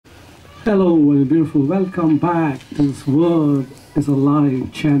Hello and beautiful, welcome back to this Word is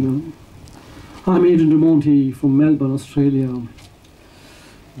Alive channel. I'm Adrian D'monte from Melbourne, Australia,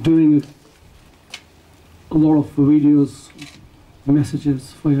 doing a lot of videos,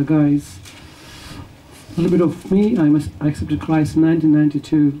 messages for you guys. A little bit of me. I accepted Christ in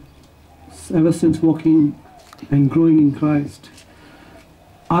 1992. Ever since walking and growing in Christ,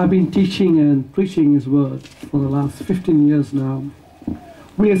 I've been teaching and preaching His Word for the last 15 years now.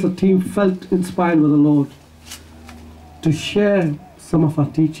 We as a team felt inspired by the Lord to share some of our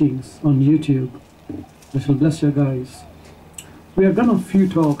teachings on YouTube, which will bless you guys. We have done a few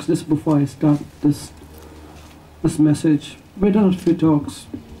talks just before I start this message. We've done a few talks,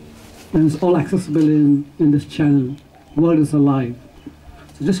 and it's all accessible in this channel. Word is Alive.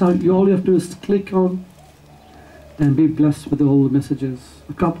 So just all you have to do is click on and be blessed with all the messages.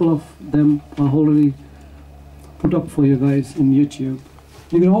 A couple of them are already put up for you guys in YouTube.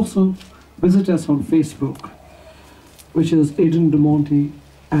 You can also visit us on Facebook, which is Adrian D'monte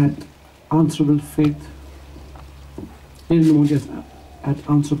at Answerable Faith. Adrian D'monte at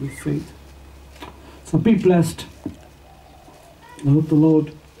Answerable Faith. So be blessed. I hope the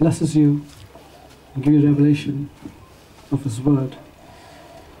Lord blesses you and give you revelation of His Word.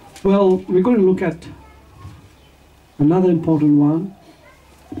 Well, we're going to look at another important one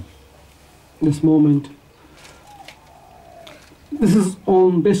in this moment. This is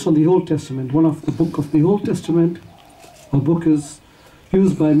based on the Old Testament, one of the book of the Old Testament. A book is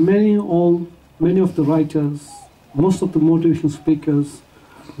used by many of the writers, most of the motivational speakers,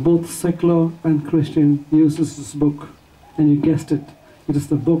 both secular and Christian, uses this book. And you guessed it, it is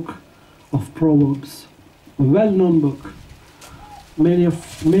the book of Proverbs, a well-known book.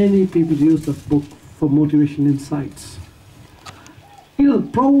 Many people use that book for motivation insights. You know,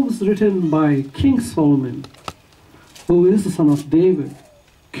 Proverbs written by King Solomon, who is the son of David,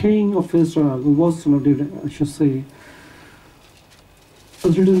 king of Israel, who was the son of David, I should say,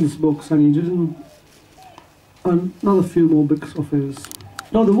 has written these books, and he written another few more books of his.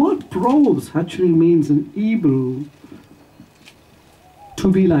 Now, the word Proverbs actually means in Hebrew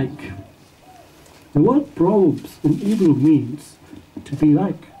to be like. The word Proverbs in Hebrew means to be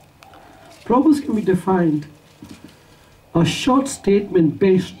like. Proverbs can be defined a short statement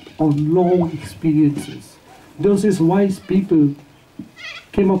based on long experiences. Those wise people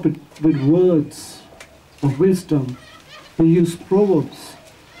came up with words of wisdom. They used proverbs.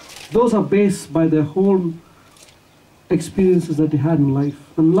 Those are based by their own experiences that they had in life.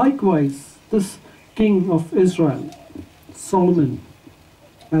 And likewise, this king of Israel, Solomon,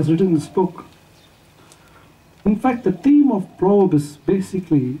 has written this book. In fact, the theme of Proverbs is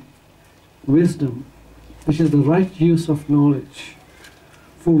basically wisdom, which is the right use of knowledge.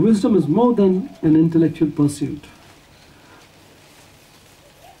 For wisdom is more than an intellectual pursuit.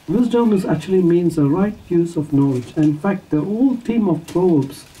 Wisdom actually means the right use of knowledge. And in fact, the whole theme of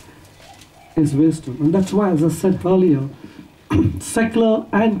Proverbs is wisdom. And that's why, as I said earlier, secular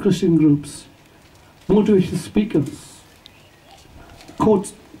and Christian groups, motivational speakers,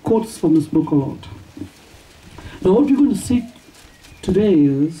 quotes from this book a lot. Now, what you're going to see today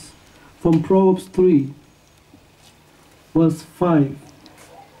is from Proverbs 3, verse 5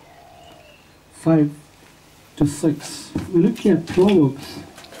 to 6. We're looking at Proverbs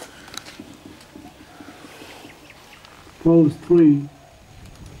 3,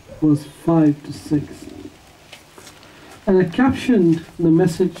 verse 5 to 6. And I captioned the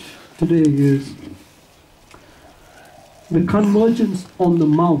message today is the convergence on the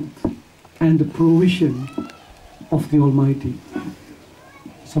mount and the provision of the Almighty.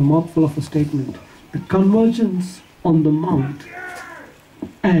 It's a mouthful of a statement. The convergence on the mount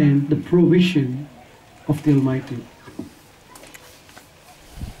and the provision of the Almighty.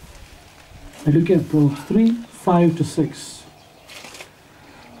 I look at Proverbs 3, 5 to 6.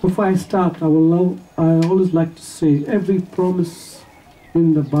 Before I start, I always like to say every promise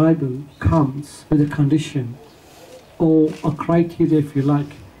in the Bible comes with a condition or a criteria, if you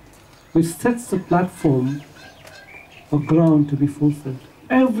like, which sets the platform or ground to be fulfilled.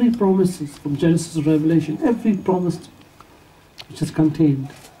 Every promise from Genesis to Revelation, every promise which is contained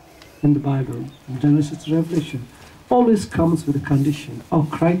in the Bible, from Genesis to Revelation, always comes with a condition or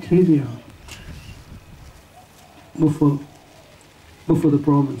criteria before the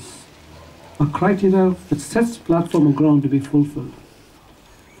promise. A criteria which sets the platform or ground to be fulfilled.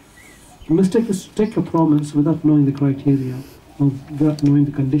 The mistake is to take a promise without knowing the criteria or without knowing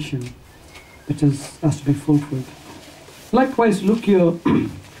the condition which has to be fulfilled. Likewise, look here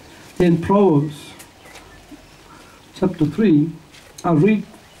in Proverbs chapter 3, I'll read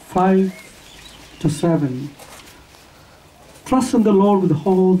 5 to 7. Trust in the Lord with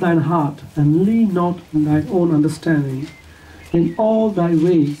all thine heart, and lean not on thy own understanding. In all thy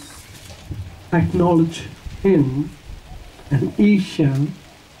ways acknowledge him, and he shall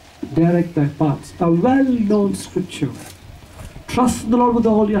direct thy paths. A well-known scripture. Trust in the Lord with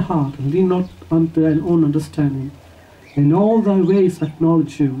all your heart, and lean not unto thine own understanding. In all thy ways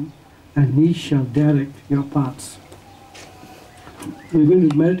acknowledge him, and he shall direct your paths. We're going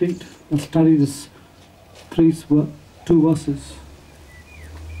to meditate and study this two verses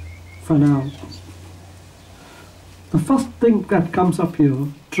for now. The first thing that comes up here,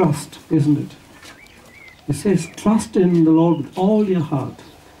 trust, isn't it? It says, trust in the Lord with all your heart,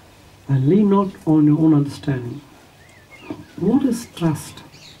 and lean not on your own understanding. What is trust?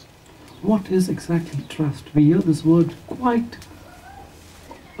 What is exactly trust? We hear this word quite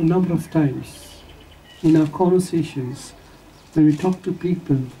a number of times in our conversations, when we talk to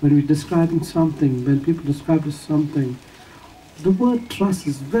people, when we're describing something, when people describe us something. The word trust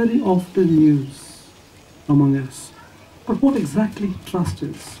is very often used among us. But what exactly trust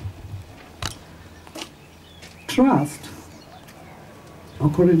is? Trust,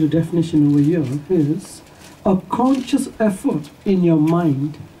 according to the definition over here, is a conscious effort in your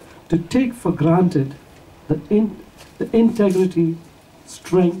mind to take for granted the integrity,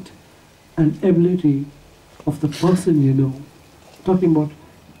 strength, and ability of the person you know. Talking about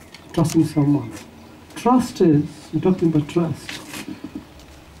trusting someone. Trust is, you're talking about trust.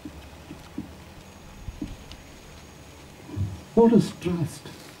 What is trust?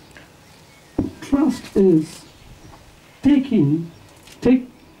 Trust is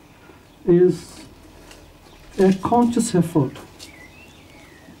is a conscious effort.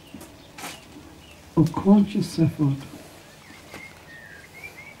 A conscious effort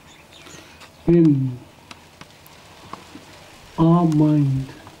in our mind.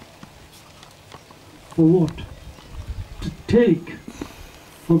 For what? To take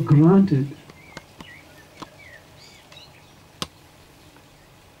for granted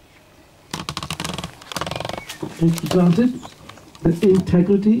the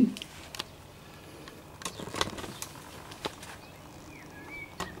integrity,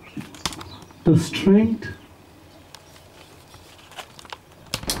 the strength,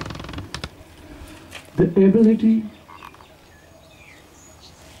 the ability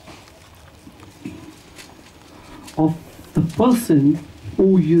of the person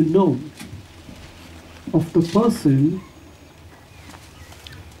who you know, of the person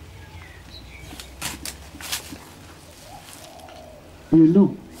you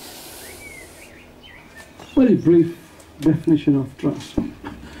know. Very brief definition of trust.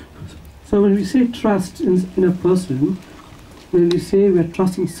 So when we say trust in a person, when we say we're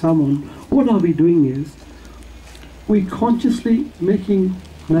trusting someone, what are we doing is, we're consciously making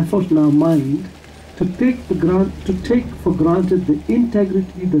an effort in our mind to take for granted the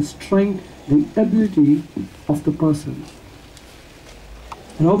integrity, the strength, the ability of the person.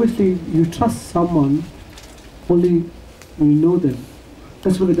 And obviously you trust someone only when you know them.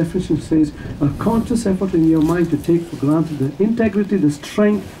 That's what the definition says, a conscious effort in your mind to take for granted the integrity, the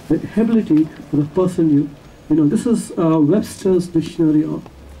strength, the ability of the person you know. This is Webster's dictionary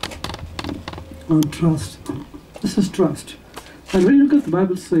on trust. This is trust. And when you look at the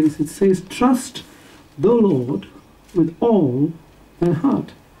Bible says, it says, trust the Lord with all thy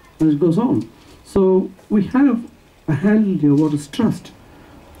heart. And it goes on. So we have a handle here, what is trust.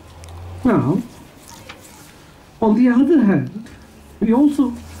 Now, on the other hand, we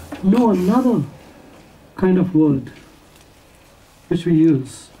also know another kind of word which we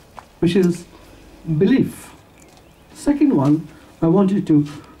use, which is belief. Second one, I want you to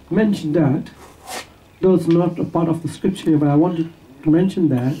mention that, though it's not a part of the scripture, but I wanted to mention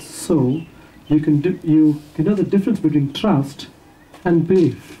that so you can know the difference between trust and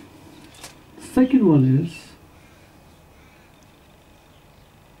belief. Second one is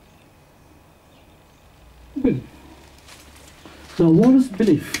belief. Now, what is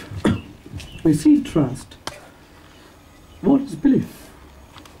belief? We see trust. What is belief?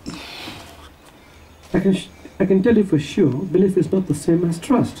 I can tell you for sure, belief is not the same as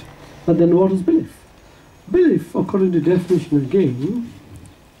trust. But then what is belief? Belief, according to the definition again,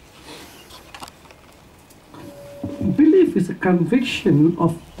 belief is a conviction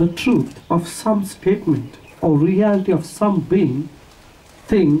of the truth of some statement or reality of some being,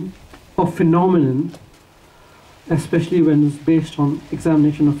 thing, or phenomenon, especially when it's based on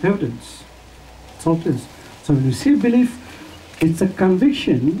examination of evidence. That's all it is. So when you say belief, it's a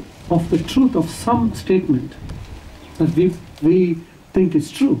conviction of the truth of some statement that we think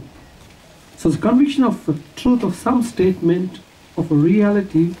is true. So it's a conviction of the truth of some statement, of a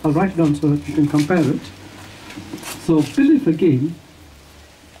reality. I'll write it down so that you can compare it. So belief again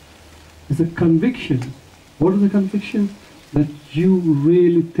is a conviction. What is a conviction? That you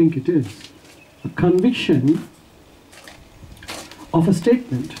really think it is. A conviction of a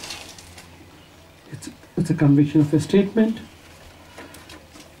statement. It's a conviction of a statement.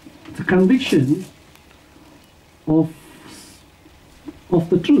 It's a conviction of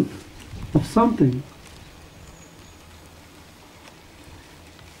the truth, of something.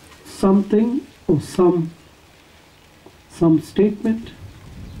 Something or some statement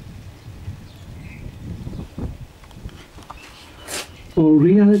or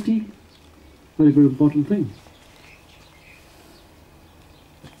reality. Very, very important thing.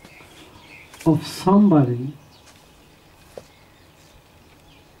 Of somebody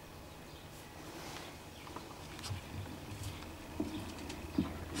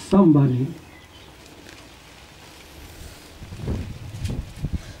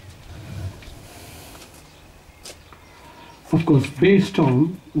of course based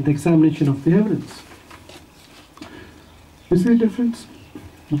on the examination of the evidence. You see the difference?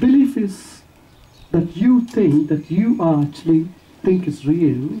 Belief is that you think that you are actually think is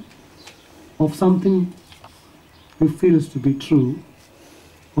real, of something you feel is to be true,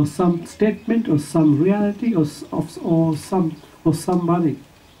 or some statement or some reality or somebody.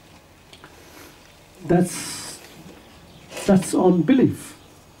 That's on belief.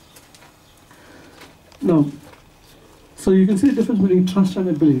 Now, so you can see the difference between trust and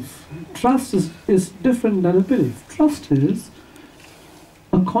a belief. Trust is different than a belief. Trust is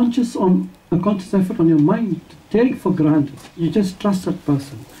a conscious effort on your mind to take for granted. You just trust that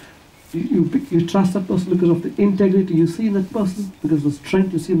person. You trust that person because of the integrity you see in that person, because of the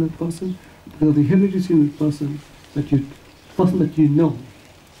strength you see in that person, because of the ability you see in that person that you know.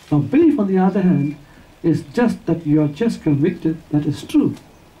 Now, belief, on the other hand, is just that you are just convicted that is true.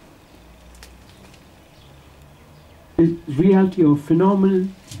 It's reality or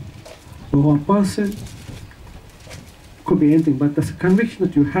phenomenon or a person, could be anything, but that's a conviction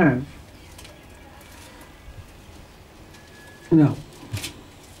that you have. Now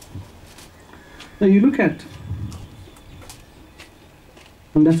you look at,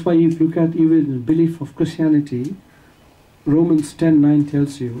 and that's why you look at even the belief of Christianity. Romans 10:9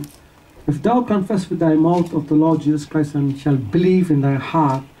 tells you, if thou confess with thy mouth of the Lord Jesus Christ and shall believe in thy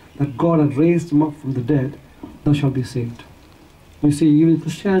heart that God hath raised him up from the dead, thou shalt be saved. You see, even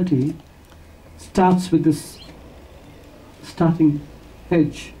Christianity starts with this starting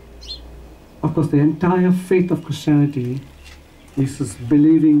edge. Of course, the entire faith of Christianity is this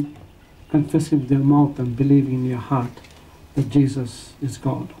believing, confessing with your mouth and believing in your heart that Jesus is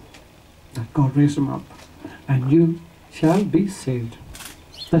God, that God raised him up, and you shall be saved.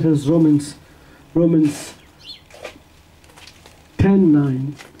 That is Romans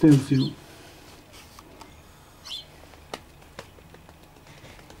 10:9 tells you.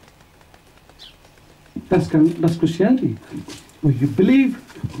 That's Christianity. When you believe,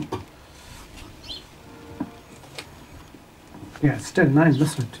 yeah, it's 10:9,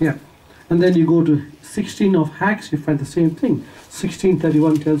 that's right, yeah. And then you go to 16 of Acts, you find the same thing.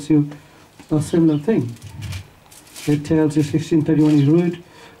 16:31 tells you a similar thing. It tells you, 16:31, you read,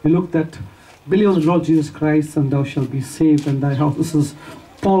 we looked at, believe on the Lord Jesus Christ and thou shalt be saved and thy house. This is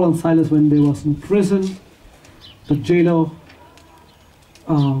Paul and Silas when they was in prison. The jailer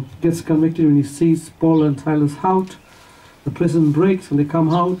gets convicted when he sees Paul and Silas out. The prison breaks and they come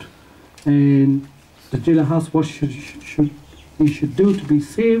out, and the jailer asks what he should do to be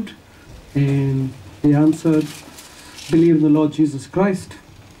saved, and they answered, believe in the Lord Jesus Christ,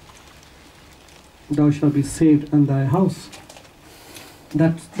 thou shalt be saved and thy house.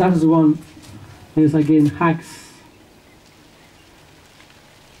 That is one. Is again Acts.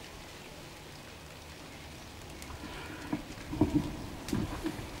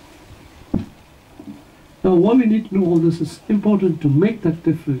 Now, why we need to know all this is important to make that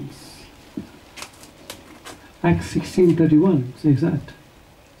difference. Acts 16:31 says that.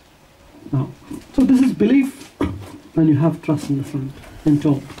 Now, so this is belief, and you have trust in the front, in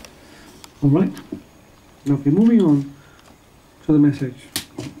top. All right. Okay, moving on to the message.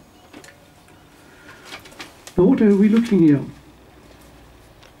 Now, what are we looking here?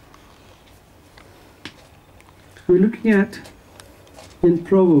 We're looking at in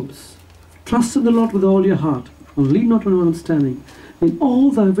Proverbs, trust in the Lord with all your heart, and lean not on your understanding. In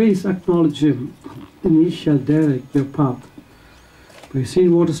all thy ways acknowledge him, and he shall direct your path. We've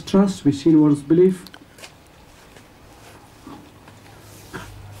seen what is trust, we've seen what is belief.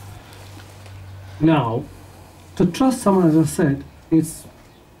 Now, to trust someone, as I said, it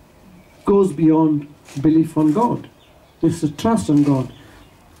goes beyond belief on God. It's to trust on God.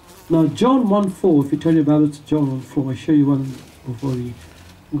 Now John 1:4, if you turn your Bible to John 1:4, I'll show you one before we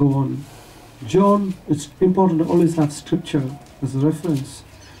go on. John, it's important to always have scripture as a reference.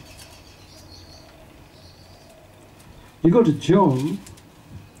 You go to John,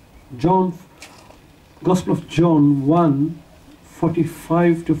 Gospel of John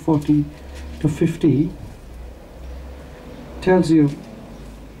 1:45 to 50, tells you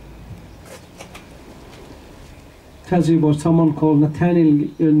about someone called Nathanael,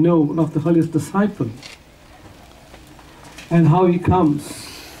 one of the earliest disciples, and how he comes.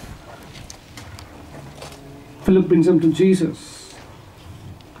 Philip brings him to Jesus,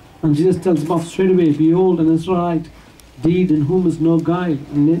 and Jesus tells him off straight away, "Behold, an Israelite, deed in whom is no guile."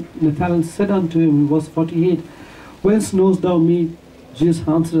 And Nathanael said unto him in verse 48, "Whence knowest thou me?" Jesus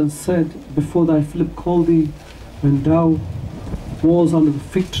answered and said, "Before thy Philip called thee, when thou was under the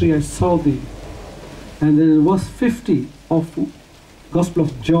fig tree, I saw thee." And then in verse 50 of Gospel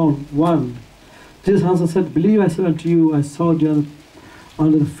of John 1, Jesus answered and said, "Believe I said unto you, I saw thee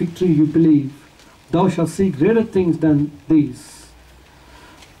under the fig tree, you believe. Thou shalt see greater things than these."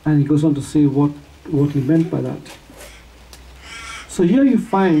 And he goes on to say what he meant by that. So here you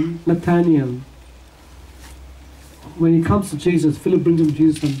find Nathanael. When he comes to Jesus, Philip brings him to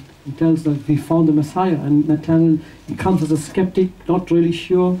Jesus and he tells that he found the Messiah. And Nathanael, he comes as a skeptic, not really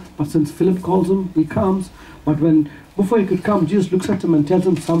sure, but since Philip calls him, he comes. But before he could come, Jesus looks at him and tells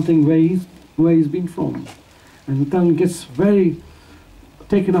him something where he's been from. And Nathanael gets very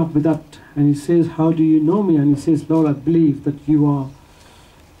taken up with that, and he says, "How do you know me?" And he says, "Lord, I believe that you are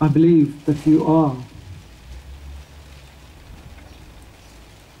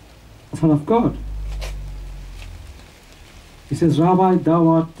the Son of God." He says, "Rabbi, thou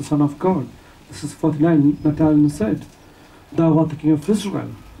art the Son of God." This is 49. Nathanael said, "Thou art the King of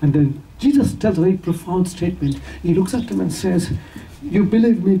Israel." And then Jesus tells a very profound statement. He looks at him and says, "You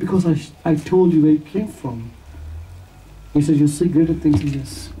believe me because I told you where you came from." He says, "You see greater things in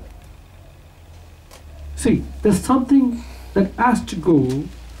this." See, there's something that has to go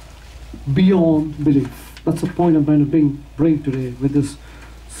beyond belief. That's the point I'm trying to bring today with this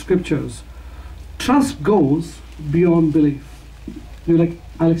scriptures. Trust goes beyond belief.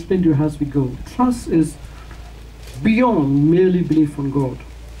 I'll explain to you as we go. Trust is beyond merely belief on God.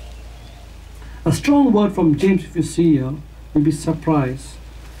 A strong word from James, if you see here, you'll be surprised.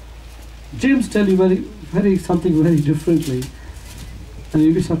 James tells you something very differently, and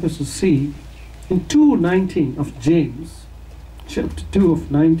you'll be surprised to see in 2:19 of James, chapter 2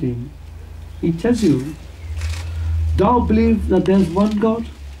 of 19, he tells you, "Thou believe that there's one God?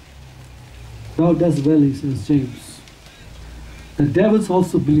 Thou dost well," he says, James. "The devils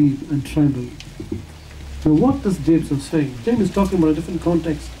also believe and tremble." Now what does James is saying? James is talking about a different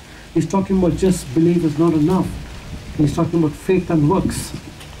context. He's talking about just belief is not enough. He's talking about faith and works.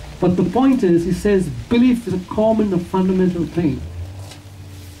 But the point is, he says belief is a common, a fundamental thing.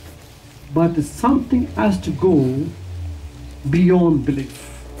 But something has to go beyond belief.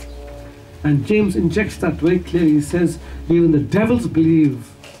 And James injects that very clearly. He says, even the devils believe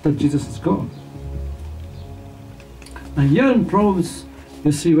that Jesus is God. And here in Proverbs,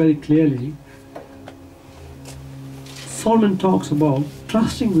 you see very clearly, Solomon talks about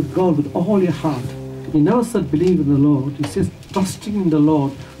trusting with God with all your heart. He never said believe in the Lord. He says trusting in the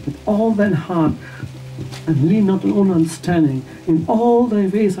Lord with all thine heart, and lean not on own understanding. In all thy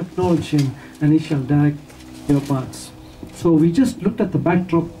ways acknowledge him, and he shall direct your paths. So we just looked at the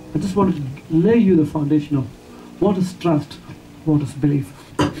backdrop. I just wanted to lay you the foundation of what is trust, what is belief.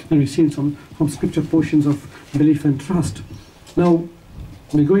 And we've seen some scripture portions of belief and trust. Now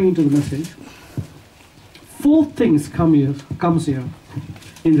we're going into the message. 4 things comes here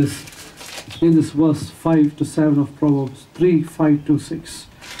in this verse 5 to 7 of Proverbs 3, 5 to 6.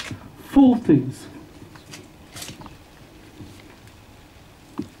 4 things.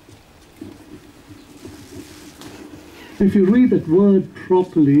 If you read that word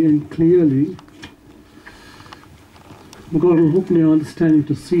properly and clearly, God will open your understanding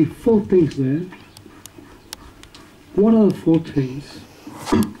to see 4 things there. What are the 4 things?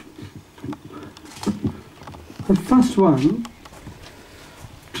 The first one,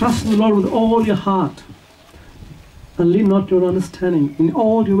 trust in the Lord with all your heart, and lean not to your understanding. In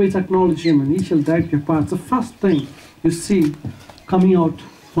all your ways acknowledge him, and he shall direct your paths. The first thing you see coming out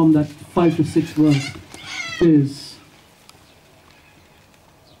from that 5 to 6 verse is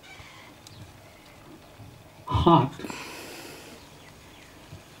heart.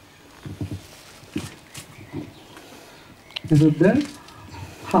 Is it there?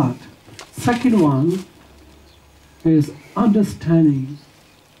 Heart. Second one is understanding.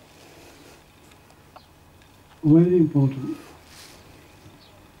 Very important.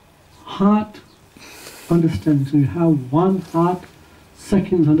 heart, understanding. So you have one heart,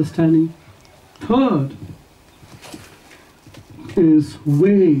 second is understanding, third is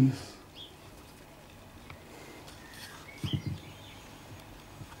ways,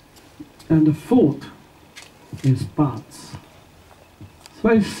 and the fourth is paths. So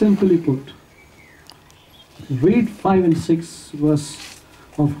very simply put, read 5 and 6 verse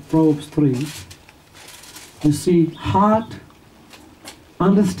of Proverbs 3. You see heart,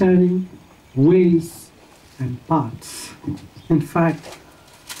 understanding, ways, and paths. In fact,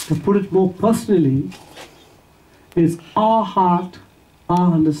 to put it more personally, is our heart,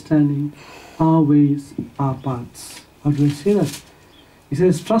 our understanding, our ways, our paths. How do I say that? He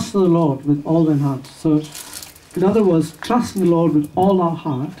says, trust in the Lord with all thine heart. So, in other words, trust in the Lord with all our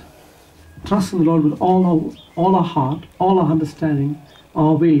heart, trust in the Lord with all our heart, all our understanding,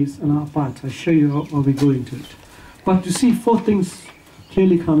 our ways, and our paths. I'll show you how we go into it. But you see 4 things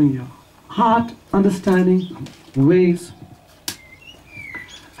clearly coming here. Heart, understanding, ways,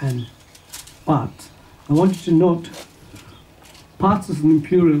 and paths. I want you to note, paths is an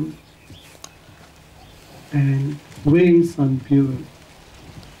plural, and ways are plural.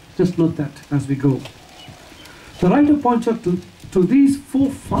 Just note that as we go. The writer points out to these 4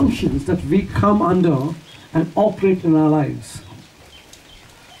 functions that we come under and operate in our lives.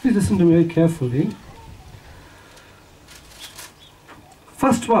 Please listen to me very carefully.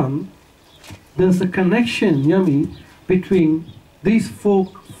 First one, there's a connection, yummy, between these 4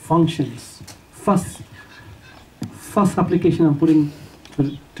 functions. First application I'm putting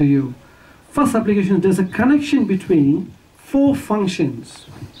to you. First application, there's a connection between 4 functions.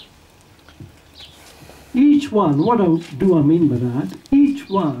 Each one, what do I mean by that? Each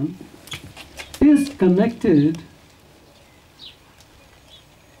one is connected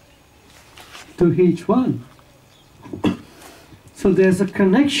to each one. So there's a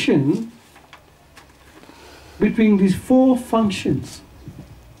connection between these 4 functions.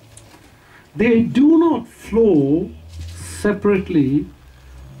 They do not flow separately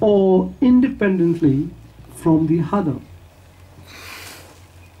or independently from the other.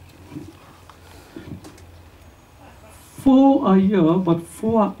 4 are here, but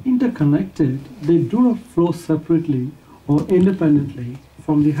 4 are interconnected. They do not flow separately or independently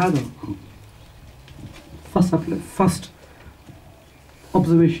from the other. First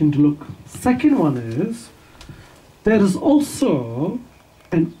observation to look. Second one is, there is also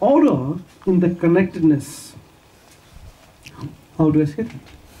an order in the connectedness. How do I say that?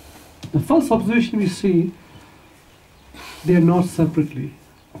 The first observation we see, they are not separately.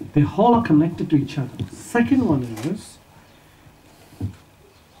 They all are connected to each other. Second one is,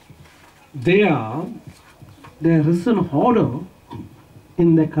 there is an order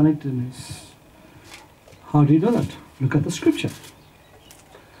in their connectedness. How do you know that? Look at the scripture.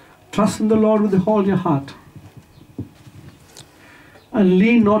 Trust in the Lord with all your heart, and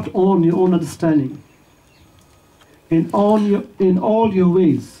lean not on your own understanding. In all your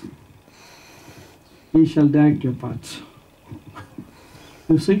ways, He shall direct your paths.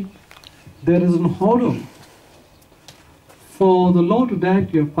 You see, there is an order. For the Lord to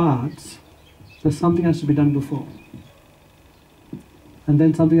direct your paths, there's something has to be done before. And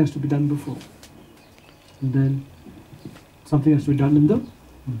then something has to be done before. And then something has to be done in the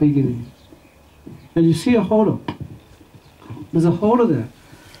beginning. And you see a order. There's a order there.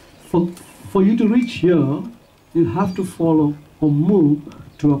 For you to reach here, you have to follow or move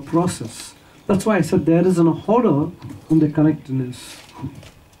to a process. That's why I said there is an order in the connectedness.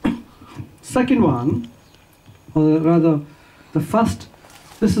 Second one, or rather,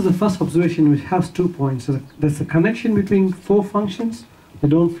 this is the first observation which has 2 points. So there's a connection between 4 functions. They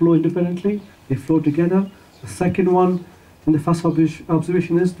don't flow independently, they flow together. The second one in the first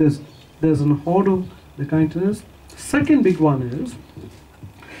observation is there's an order, the connectedness. The second big one is,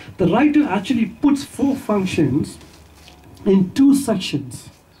 the writer actually puts 4 functions in 2 sections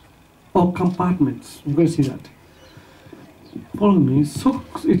or compartments. You're going to see that. Follow me. So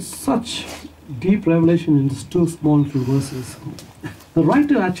it's such deep revelation in these 2 small little verses. The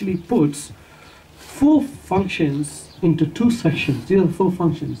writer actually puts 4 functions into 2 sections. These are 4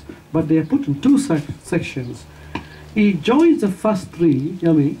 functions, but they are put in 2 sections. He joins the first 3,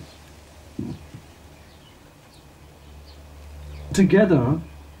 yummy, together,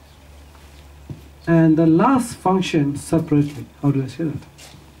 and the last function separately. How do I say that?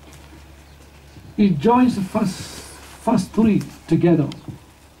 He joins the first 3 together,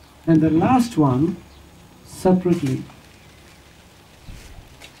 and the last one separately.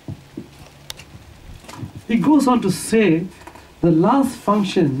 He goes on to say the last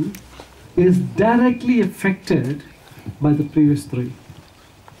function is directly affected by the previous 3.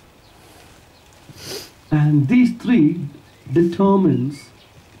 And these three determines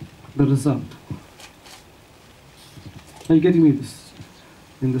the result. Are you getting me this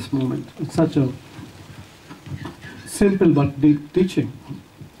in this moment? It's such a simple but deep teaching.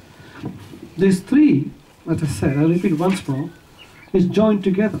 These three, as I said, I'll repeat once more, is joined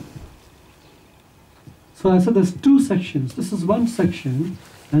together. So I said there's two sections. This is one section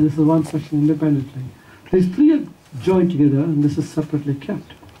and this is one section independently. These three are joined together and this is separately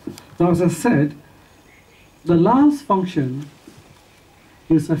kept. Now as I said, the last function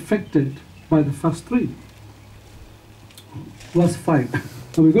is affected by the first three. Verse 5.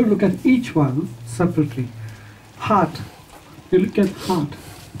 So we're going to look at each one separately. Heart. You look at heart.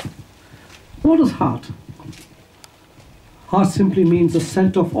 What is heart? Heart simply means the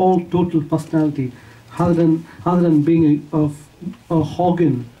center of all total personality, other than being a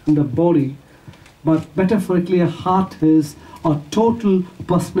organ in the body. But metaphorically, a heart is a total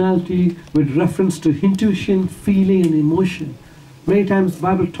personality with reference to intuition, feeling, and emotion. Many times the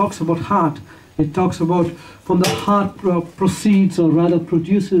Bible talks about heart. It talks about from the heart proceeds, or rather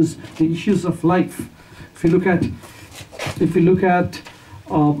produces, the issues of life. If you look at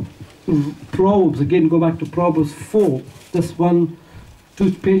Proverbs, again go back to Proverbs 4, just 2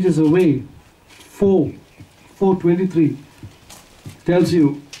 pages away, 4:23 tells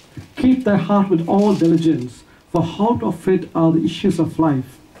you, keep thy heart with all diligence, for out of it are the issues of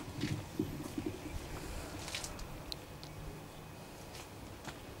life.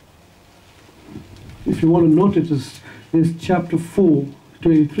 If you want to note it, is chapter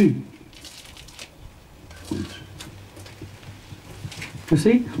 4:23. You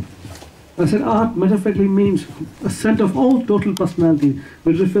see, I said heart metaphorically means a center of all total personality,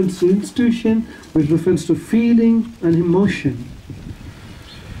 with reference to institution, with reference to feeling and emotion.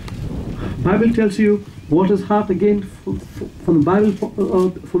 Bible tells you what is heart again from the Bible,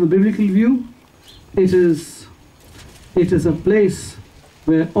 from the biblical view. It is a place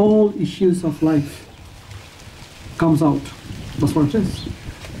where all issues of life comes out. That's what it is.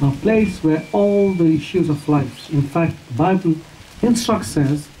 A place where all the issues of life. In fact, the Bible instructs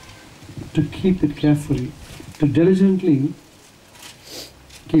us to keep it carefully, to diligently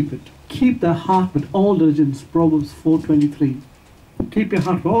keep it. Keep the heart with all diligence, Proverbs 4:23. Keep your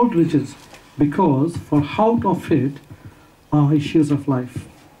heart with all diligence, because for out of it are issues of life.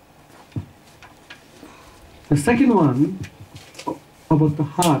 The second one about the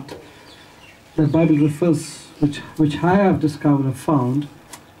heart that the Bible refers, which I have discovered and found,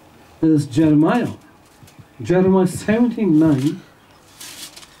 is Jeremiah. Jeremiah 17:9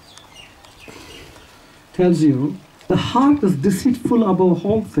 tells you, the heart is deceitful above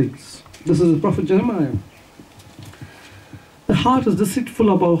all things. This is the prophet Jeremiah. The heart is deceitful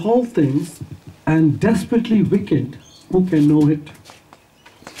above all things and desperately wicked. Who can know it?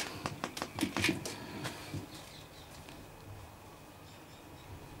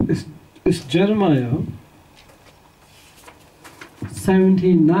 It's Jeremiah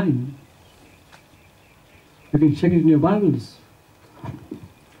 17:9. You can check it in your Bibles.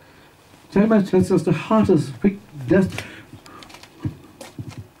 Jeremiah tells us the heart is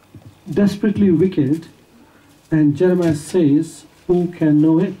desperately wicked, and Jeremiah says, who can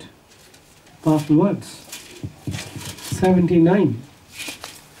know it? Powerful words. 17:9.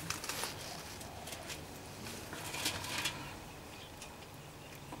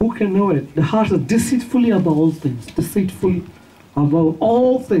 Who can know it? The heart is deceitfully above all things, deceitful above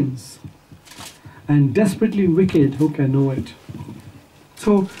all things, and desperately wicked. Who can know it?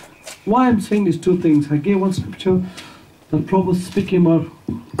 So, why I'm saying these two things, I gave one scripture, the Proverbs speaking about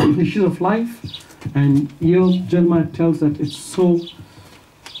issues of life, and here Jeremiah tells that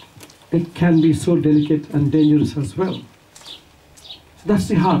it can be so delicate and dangerous as well. So that's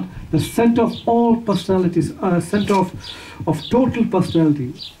the heart, the center of all personalities, center of total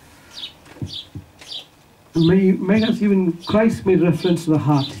personality. May have even Christ made reference to the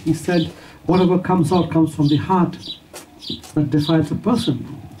heart. He said, whatever comes out comes from the heart that defines a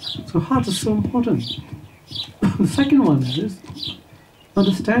person. So heart is so important. The second one is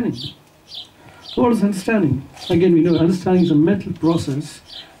understanding. So what is understanding? Again, we know understanding is a mental process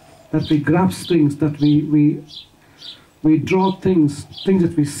that we grasp things, that we draw things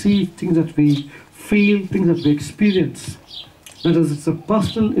that we see, things that we feel, things that we experience. That is, it's a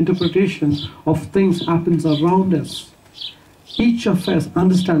personal interpretation of things happens around us. Each of us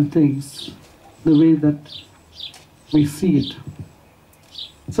understand things the way that we see it.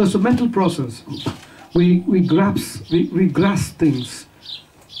 So it's a mental process. We grasp things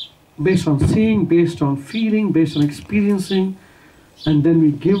based on seeing, based on feeling, based on experiencing, and then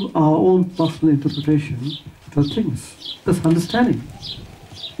we give our own personal interpretation to things. That's understanding.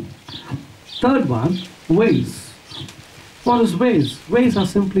 Third one Ways. What is ways? Ways are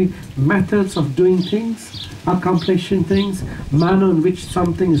simply methods of doing things, accomplishing things, manner in which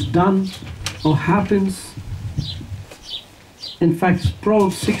something is done or happens. In fact,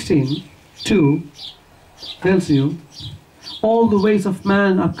 Proverbs 16:2 tells you, all the ways of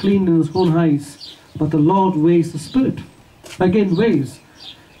man are clean in his own eyes, but the Lord weighs the spirit. Again, ways.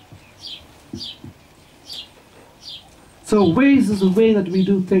 So ways is the way that we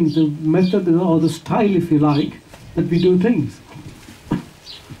do things, the method or the style, if you like, that we do things.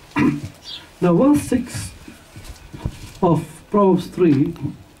 Now verse 6 of Proverbs 3,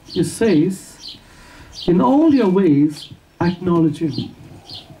 it says, in all your ways acknowledge him.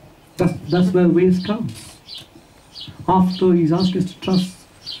 That's where ways comes. After he's asked us to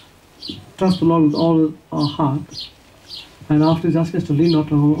trust the Lord with all our heart, and after he's asked us to lean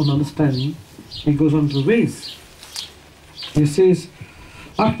not on our own understanding, he goes on to ways. He says,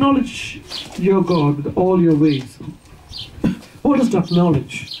 acknowledge your God with all your ways. What is to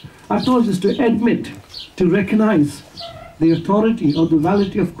acknowledge? Acknowledge is to admit, to recognize the authority or the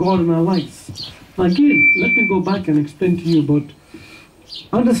validity of God in our lives. Now again, let me go back and explain to you about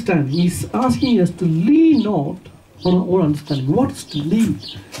understanding. He's asking us to lean not on our own understanding. What is to lean?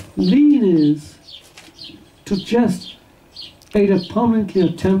 Lean is to just either permanently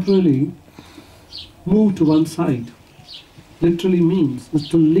or temporarily move to one side. Literally means is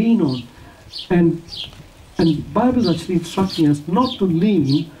to lean on, and Bible is actually instructing us not to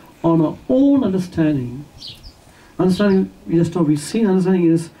lean on our own understanding. Understanding, just how we see, understanding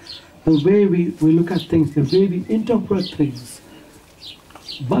is the way we look at things, the way we interpret things.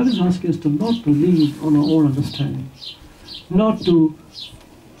 Bible is asking us to not to lean on our own understanding, not to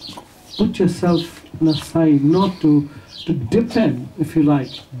put yourself on a side, not to depend, if you like,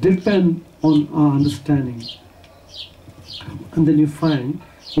 depend on our understanding. And then you find,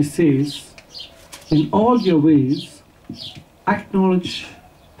 he says, in all your ways, acknowledge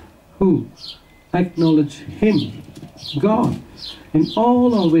who? Acknowledge him, God. In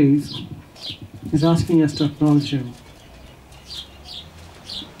all our ways, he's asking us to acknowledge him.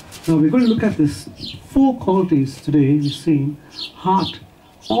 Now we're going to look at this 4 qualities today. We've seen heart.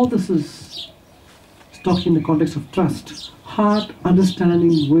 All this is talking in the context of trust. Heart,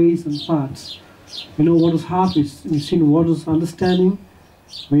 understanding, ways, and parts. We know what is heart, we've seen what is understanding.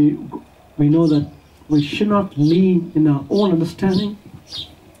 We know that we should not lean in our own understanding.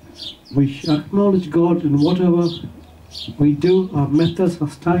 We should acknowledge God in whatever we do, our methods, our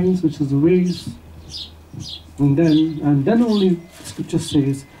styles, which is the ways. And then only Scripture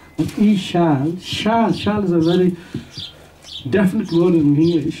says that he shall is a very definite word in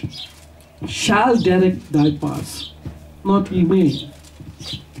English. Shall direct thy paths. Not he may,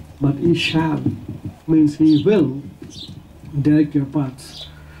 but he shall means he will direct your paths.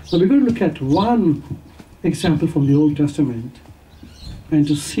 So we're going to look at one example from the Old Testament and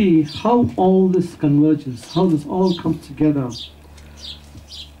to see how all this converges, how this all comes together.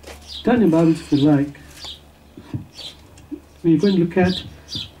 Turn your Bibles if you like. We're going to look at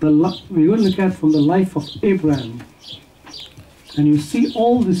from the life of Abraham, and you see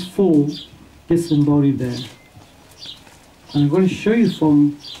all these 4 is embodied there. And I'm going to show you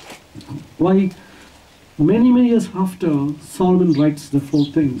from why many years after Solomon writes the 4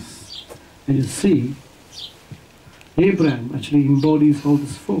 things, and you see Abraham actually embodies all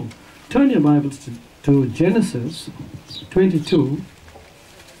these 4. Turn your Bibles to Genesis 22,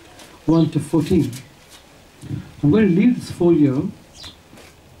 1 to 14. I'm going to leave this for you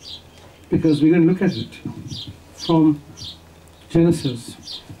because we're going to look at it from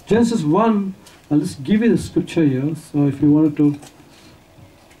Genesis. Genesis 1, I'll just give you the scripture here, so if you wanted to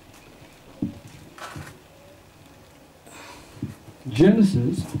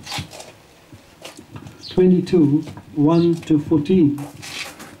Genesis 22, 1 to 14.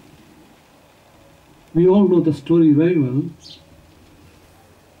 We all know the story very well.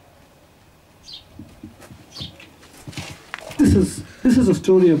 This is a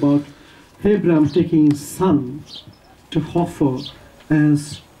story about Abraham taking his son to offer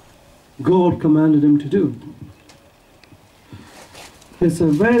as God commanded him to do. It's a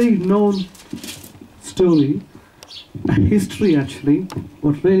very known story, a history actually,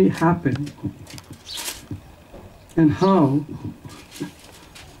 what really happened and how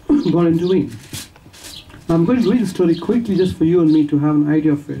God intervened. I'm going to read the story quickly just for you and me to have an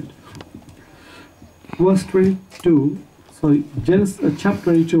idea of it. Verse 22, Genesis, chapter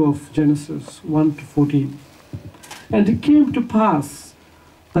 22 of Genesis 1 to 14. And it came to pass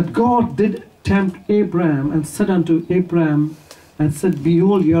that God did tempt Abraham and said unto Abraham, and said,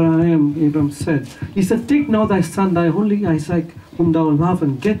 Behold, here I am, Abraham said. He said, Take now thy son, thy only Isaac, whom thou lovest,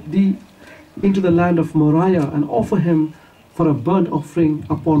 and get thee into the land of Moriah and offer him for a burnt offering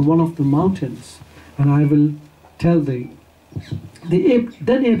upon one of the mountains, and I will tell thee.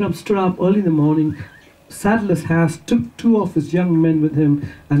 Then Abram stood up early in the morning, saddled his ass, took 2 of his young men with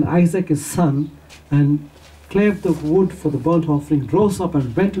him, and Isaac his son, and clave the wood for the burnt offering, rose up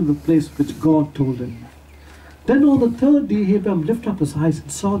and went to the place which God told him. Then on the 3rd day Abram lifted up his eyes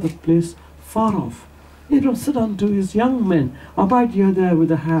and saw the place far off. Abram said unto his young men, Abide ye there with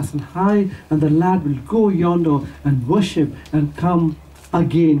the ass, and I and the lad will go yonder and worship, and come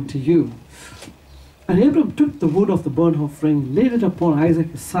again to you. And Abram took the wood of the burnt offering, laid it upon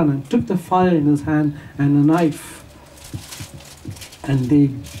Isaac his son, and took the fire in his hand and a knife. And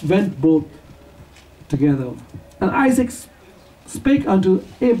they went both together. And Isaac spake unto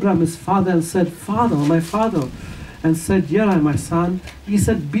Abram his father, and said, Father, my father. And said, Here I am, my son. He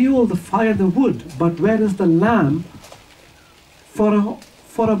said, Behold the fire and the wood, but where is the lamb for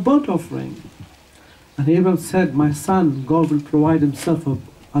a burnt offering? And Abram said, My son, God will provide himself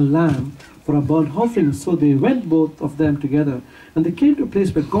a lamb for a burnt offering. So they went both of them together. And they came to a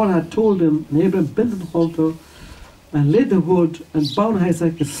place where God had told him. And Abram built an altar, and laid the wood, and bound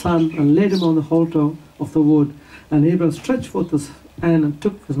Isaac his son, and laid him on the altar of the wood. And Abram stretched forth his hand, and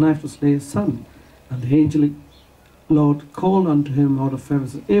took his knife to slay his son. And the angelic Lord called unto him out of heaven,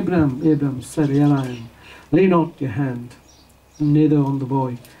 said, Abram, Abram, said, Here I am. Lay not your hand, neither on the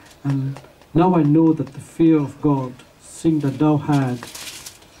boy. And now I know that the fear of God, seeing that thou had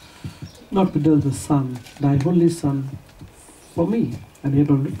not withheld the son, thy only son, for me. And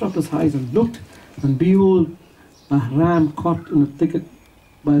Abram lifted up his eyes and looked, and behold, a ram caught in a thicket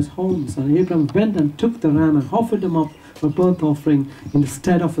by his horns. And Abram went and took the ram and offered him up for burnt offering in the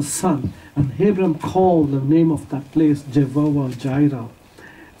stead of his son. And Abram called the name of that place Jehovah-Jireh,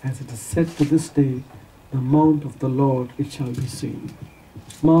 as it is said to this day, the mount of the Lord it shall be seen.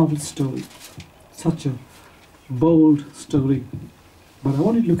 Marvelous story, such a bold story. But I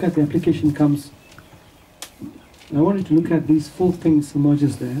want you to look at the application comes. I want you to look at these 4 things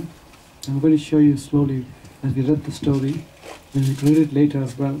emerges there. I'm going to show you slowly as we read the story, and we can read it later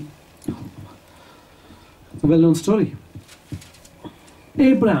as well. It's a well-known story.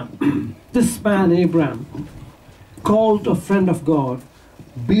 Abraham, this man Abraham, called a friend of God,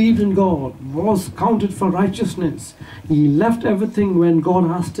 believed in God, was counted for righteousness. He left everything when God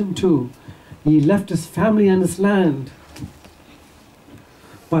asked him to. He left his family and his land.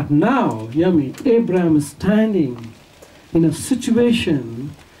 But now, hear me, Abraham is standing in a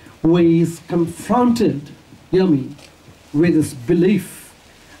situation where he is confronted, hear me, with his belief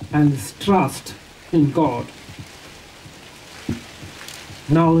and his trust in God.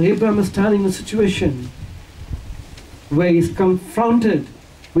 Now Abraham is standing in a situation where he is confronted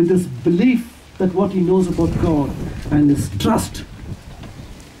with this belief that what he knows about God and his trust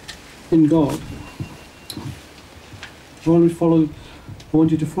in God. I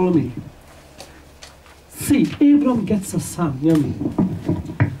want you to follow me. See, Abraham gets a son, hear me,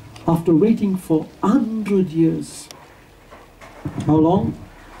 after waiting for 100 years. How long?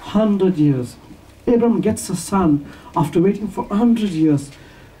 100 years. Abraham gets a son after waiting for 100 years.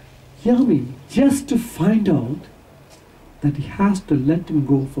 Hear me, just to find out that he has to let him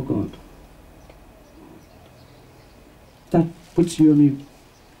go for God. That puts you and me,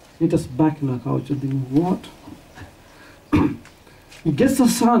 hit us back in our couch and think, what? He gets a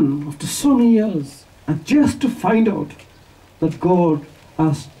son after so many years, and just to find out that God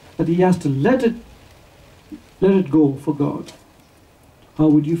has, that he has to let it go for God. How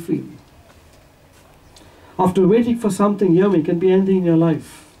would you feel? After waiting for something, hear me, it can be anything in your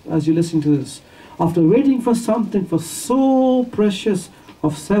life as you listen to this. After waiting for something for so precious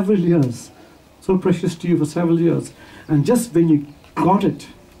of several years, so precious to you for several years, and just when you got it,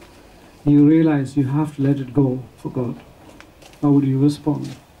 you realize you have to let it go for God. How would you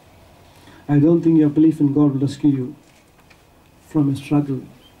respond? I don't think your belief in God will rescue you from a struggle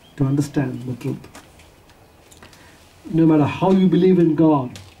to understand the truth. No matter how you believe in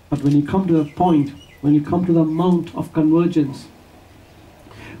God, but when you come to the point, when you come to the mount of convergence,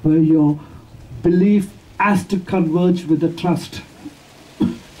 where your belief has to converge with the trust.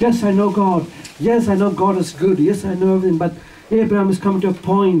 Yes, I know God. Yes, I know God is good. Yes, I know everything. But Abraham is coming to a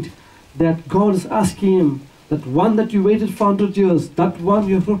point that God is asking him, that one that you waited for 100 years, that one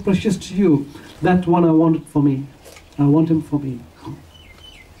you're so precious to you, that one I want it for me. I want him for me.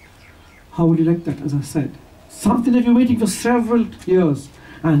 How would you like that, as I said? Something that you're waiting for several years,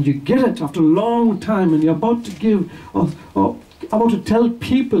 and you get it after a long time, and you're about to give, or about to tell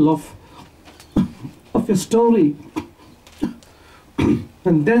people of your story,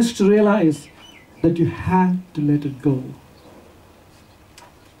 and then to realize that you had to let it go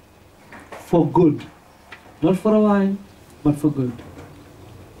for good. Not for a while, but for good.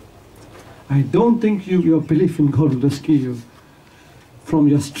 I don't think your belief in God will rescue you from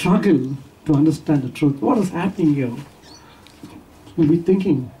your struggle to understand the truth. What is happening here? You'll be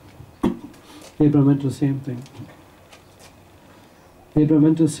thinking, Abraham went to the same thing. Abraham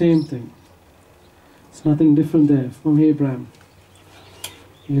went to the same thing. It's nothing different there from Abraham.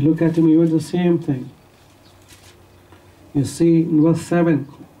 You look at him, he went to the same thing. You see in verse 7,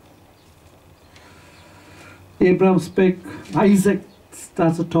 Abraham spake, Isaac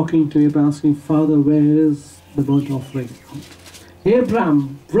starts talking to Abraham, asking, Father, where is the burnt offering?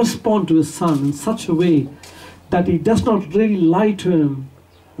 Abraham responds to his son in such a way that he does not really lie to him.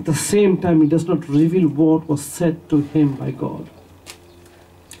 At the same time, he does not reveal what was said to him by God.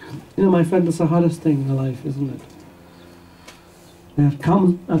 You know, my friend, that's the hardest thing in life, isn't it? There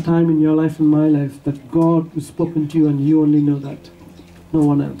comes a time in your life and my life that God has spoken to you and you only know that. No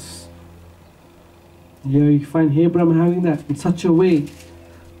one else. Here you find Abraham having that in such a way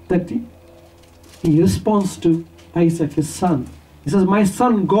that he responds to Isaac, his son. He says, my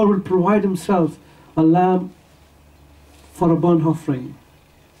son, God will provide himself a lamb for a burnt offering.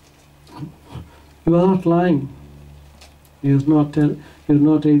 He was not lying. He was not either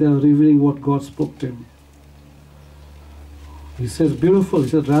revealing what God spoke to him. He says, beautiful. He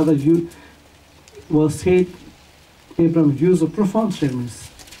says, rather you, verse 8, Abraham used a profound statement.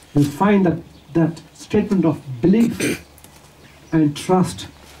 You find that statement of belief and trust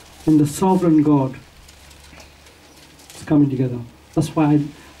in the sovereign God is coming together. That's why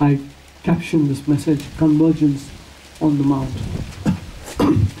I captioned this message, Convergence on the Mount.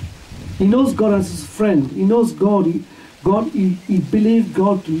 He knows God as his friend. He knows God. He believed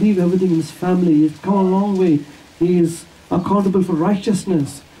God to leave everything in his family. He's come a long way. He is accountable for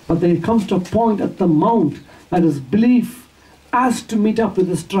righteousness. But there comes to a point at the mount that his belief has to meet up with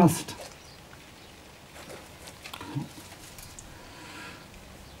his trust.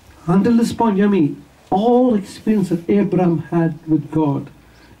 Until this point, Yami, all experience that Abraham had with God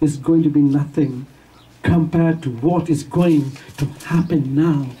is going to be nothing compared to what is going to happen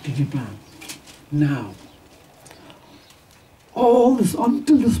now to Abraham. Now. All this,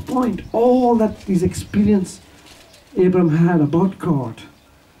 until this point, all that his experience Abraham had about God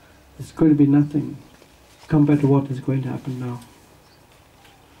is going to be nothing compared to what is going to happen now.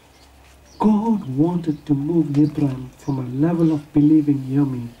 God wanted to move Abraham from a level of believing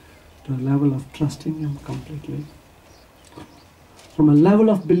Yami to a level of trusting him completely. From a level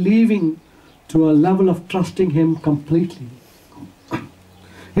of believing to a level of trusting him completely.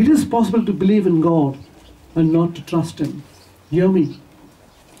 It is possible to believe in God and not to trust him. Hear me.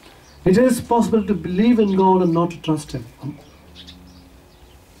 It is possible to believe in God and not to trust him.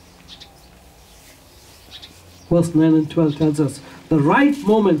 Verse 9 and 12 tells us, the right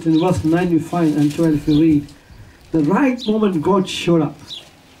moment, in verse 9 you find, and 12 if you read, the right moment God showed up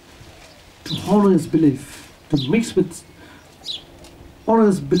to honor his belief, to mix with, honor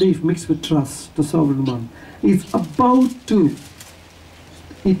his belief mixed with trust, the sovereign one. He's about to,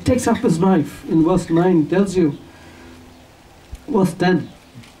 he takes up his knife, in verse 9 tells you, verse 10,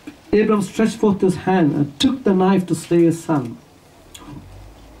 Abraham stretched forth his hand and took the knife to slay his son.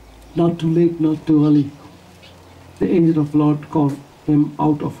 Not too late, not too early. The angel of the Lord called him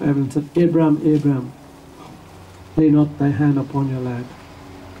out of heaven and said, Abraham, Abraham, lay not thy hand upon your lad.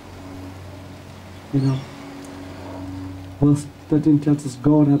 You know, verse 13 tells us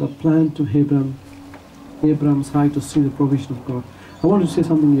God had a plan to Abraham's eye to see the provision of God. I want to say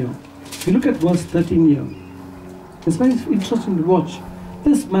something here. If you look at verse 13 here, it's very interesting to watch.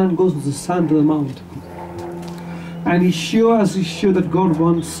 This man goes with his son to the mount. And he's sure that God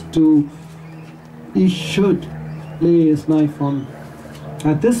wants to, he should lay his knife on.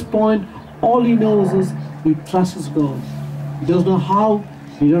 At this point, all he knows is he trusts God. He doesn't know how,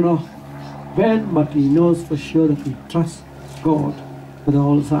 he don't know when, but he knows for sure that he trusts God with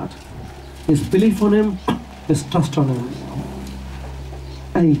all his heart. His belief on him, his trust on him.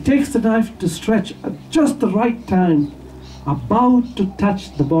 And he takes the knife to stretch at just the right time, about to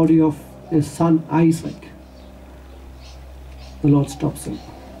touch the body of his son Isaac. The Lord stops him.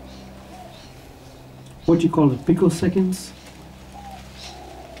 What do you call it? Picoseconds?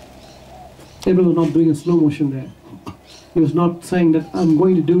 Abraham was not doing a slow motion there. He was not saying that I'm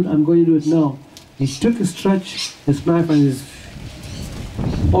going to do it now. He took his stretch, his knife, and his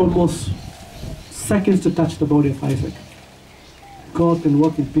almost seconds to touch the body of Isaac. God can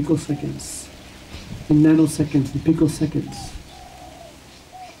work in picoseconds, in nanoseconds, in picoseconds,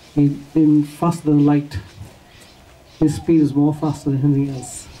 in faster than light. His speed is more faster than anything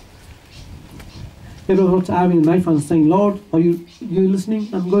else. Abraham was having a knife and saying, Lord, are you listening?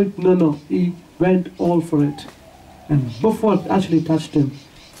 I'm going, no. He went all for it. And before it actually touched him,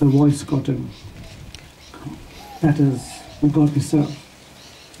 the voice got him. That is the God we serve.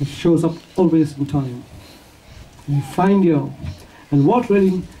 It shows up always in time. You find your, and what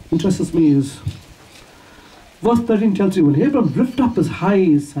really interests me is, verse 13 tells you, when Abraham lifted up his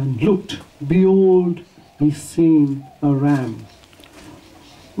eyes and looked, behold, he seen a ram.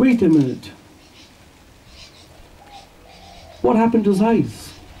 Wait a minute. What happened to his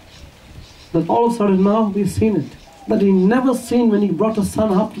eyes? That all of a sudden now we've seen it. That he never seen when he brought his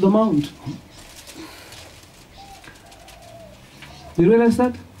son up to the mount. Do you realize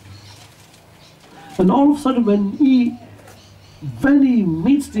that? And all of a sudden when he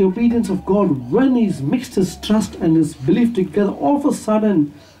meets the obedience of God, when he's mixed his trust and his belief together, all of a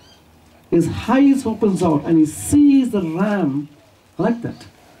sudden his eyes opens out and he sees the ram like that.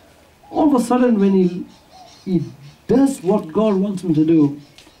 All of a sudden when he does what God wants him to do,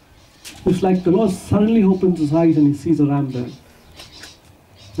 it's like the Lord suddenly opens his eyes and he sees a ram there.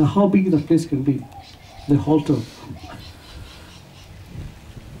 Now how big that place can be, the altar.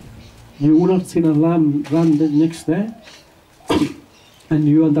 You would not seen a ram next there, and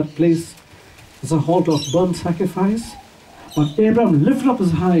you in that place is a altar of burnt sacrifice. But Abraham lifted up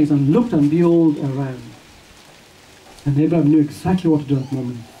his eyes and looked, and behold, a ram. And Abraham knew exactly what to do at that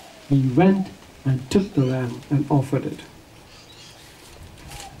moment. He went and took the ram and offered it.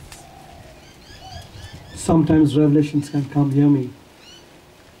 Sometimes revelations can come, hear me,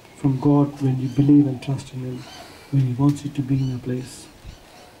 from God when you believe and trust in Him, when He wants you to be in a place.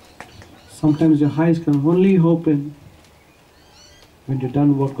 Sometimes your eyes can only open when you've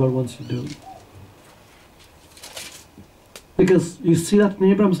done what God wants you to do. Because you see that in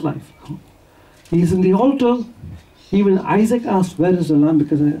Abraham's life. He's in the altar. Even Isaac asked, where is the lamb?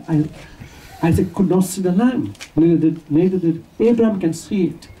 Because Isaac could not see the lamb. Neither did Abraham can see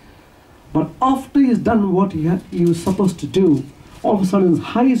it. But after he's done what he was supposed to do, all of a sudden his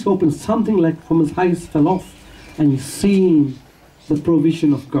eyes open, something like from his eyes fell off, and he's seeing the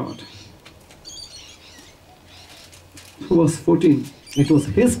provision of God. Verse 14, it was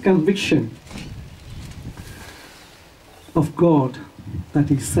his conviction of God that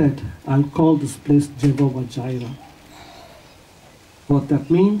he said, I'll call this place Jehovah Jireh. What that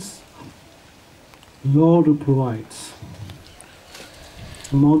means, Lord who provides.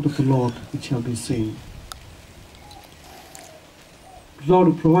 The mount of the Lord which shall be seen. Lord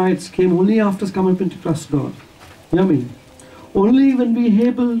who provides came only after coming to trust God. You know what I mean? Only when we are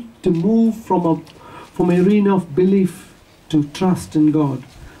able to move from an arena of belief to trust in God,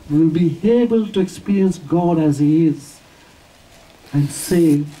 we will be able to experience God as He is and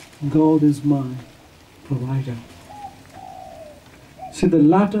say, God is my provider. See the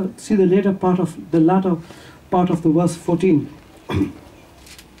latter part of the verse 14.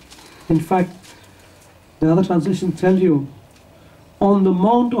 In fact, the other translations tell you, on the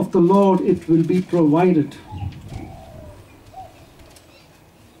mount of the Lord it will be provided.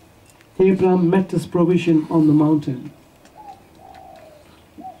 Abraham met his provision on the mountain.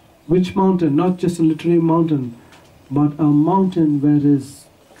 Which mountain? Not just a literary mountain, but a mountain where his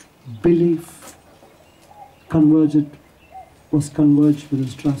belief was converged with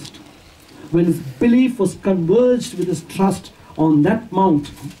his trust. When his belief was converged with his trust on that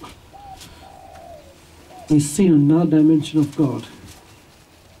mount, he's seen another dimension of God.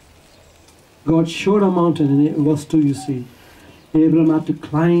 God showed a mountain in verse 2, you see. Abraham had to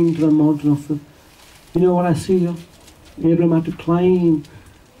climb to the mountain of the... You know what I see here? Abraham had to climb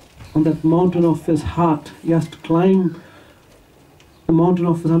on that mountain of his heart. He has to climb the mountain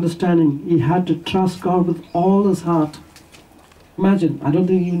of his understanding. He had to trust God with all his heart. Imagine, I don't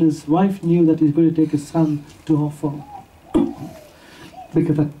think even his wife knew that he's going to take his son to offer.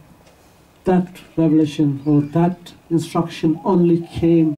 Because that revelation or that instruction only came